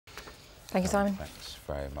Thank you, Simon. Thanks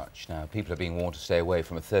very much. Now, people are being warned to stay away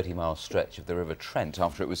from a 30-mile stretch of the River Trent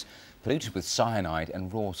after it was polluted with cyanide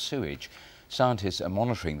and raw sewage. Scientists are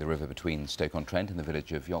monitoring the river between Stoke-on-Trent and the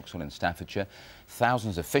village of Yoxall in Staffordshire.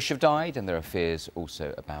 Thousands of fish have died, and there are fears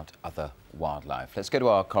also about other wildlife. Let's go to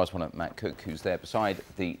our correspondent Matt Cooke, who's there beside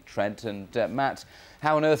the Trent. And Matt,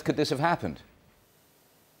 how on earth could this have happened?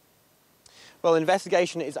 Well,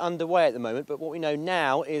 investigation is underway at the moment, but what we know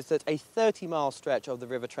now is that a 30-mile stretch of the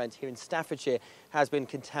River Trent here in Staffordshire has been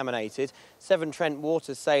contaminated. Severn Trent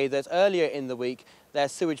Water say that earlier in the week, their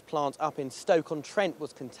sewage plant up in Stoke-on-Trent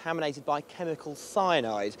was contaminated by chemical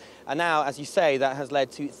cyanide. And now, as you say, that has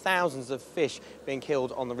led to thousands of fish being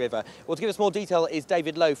killed on the river. Well, to give us more detail is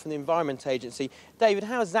David Lowe from the Environment Agency. David,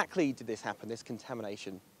 how exactly did this happen, this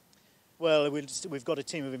contamination? Well, we've got a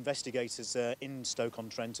team of investigators in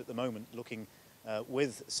Stoke-on-Trent at the moment looking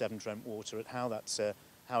with Severn Trent Water at how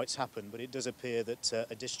it's happened, but it does appear that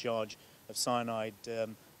a discharge of cyanide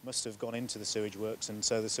must have gone into the sewage works, and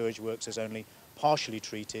so the sewage works has only partially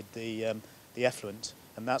treated the effluent,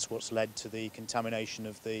 and that's what's led to the contamination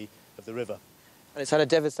of the river. And it's had a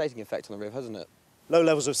devastating effect on the river, hasn't it? Low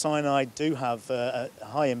levels of cyanide do have a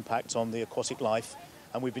high impact on the aquatic life,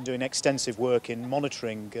 and we've been doing extensive work in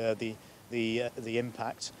monitoring the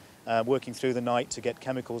impact, working through the night to get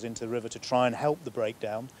chemicals into the river to try and help the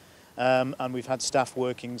breakdown. And we've had staff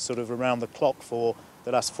working sort of around the clock for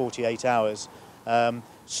the last 48 hours.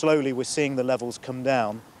 Slowly we're seeing the levels come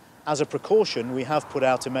down. As a precaution, we have put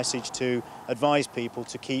out a message to advise people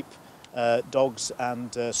to keep dogs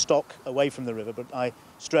and stock away from the river, but I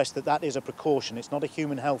stress that that is a precaution. It's not a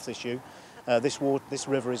human health issue. This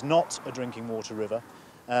river is not a drinking water river.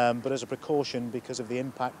 But as a precaution, because of the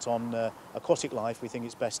impact on aquatic life, we think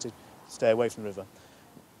it's best to stay away from the river.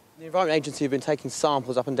 The Environment Agency have been taking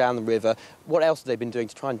samples up and down the river. What else have they been doing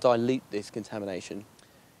to try and dilute this contamination?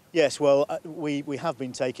 Yes, well, we have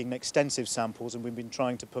been taking extensive samples, and we've been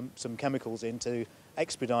trying to pump some chemicals in to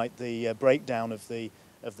expedite the breakdown of the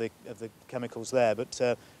chemicals there.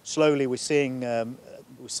 But slowly we're seeing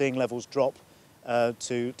levels drop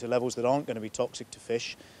to levels that aren't going to be toxic to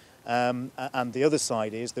fish. And the other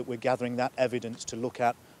side is that we're gathering that evidence to look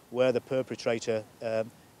at where the perpetrator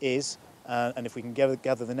is, and if we can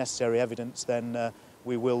gather the necessary evidence, then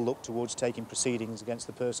we will look towards taking proceedings against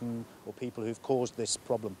the person or people who've caused this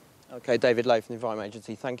problem. OK, David Lowe from the Environment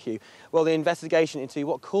Agency, thank you. Well, the investigation into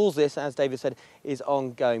what caused this, as David said, is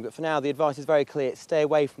ongoing. But for now, the advice is very clear: stay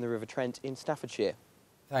away from the River Trent in Staffordshire.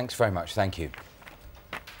 Thanks very much. Thank you.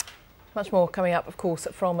 Much more coming up, of course,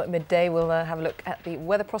 from midday. We'll have a look at the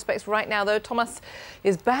weather prospects right now, though. Thomas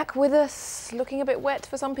is back with us, looking a bit wet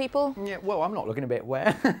for some people. Yeah, well, I'm not looking a bit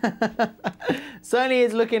wet. Certainly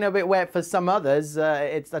is looking a bit wet for some others.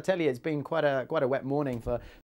 I tell you, it's been quite a wet morning for